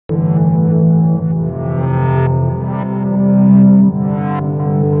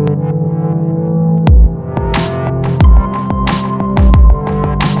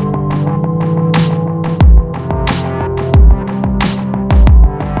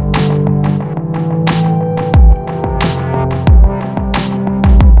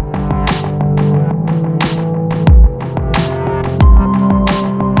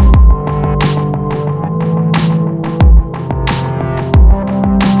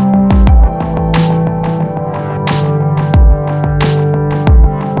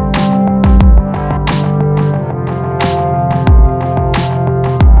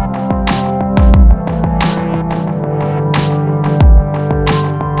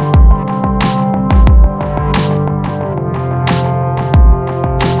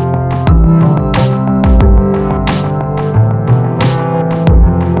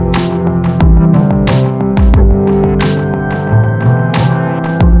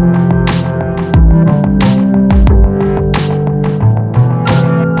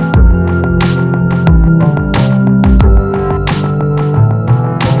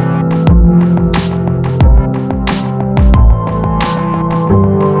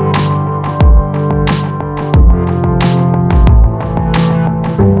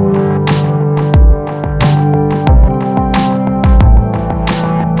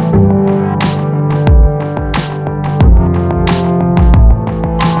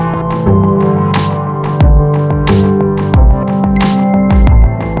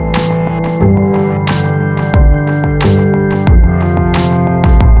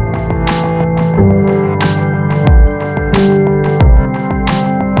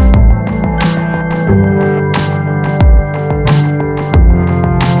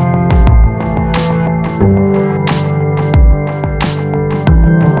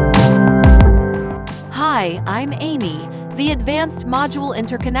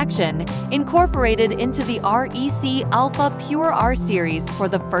interconnection incorporated into the REC Alpha Pure R series for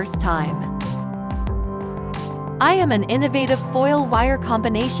the first time. I am an innovative foil wire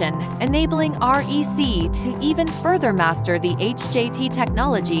combination, enabling REC to even further master the HJT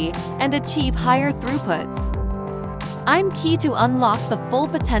technology and achieve higher throughputs. I'm key to unlock the full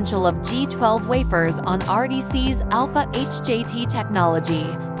potential of G12 wafers on REC's Alpha HJT technology,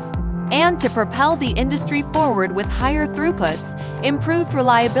 and to propel the industry forward with higher throughputs, improved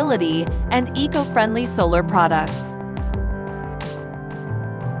reliability, and eco-friendly solar products.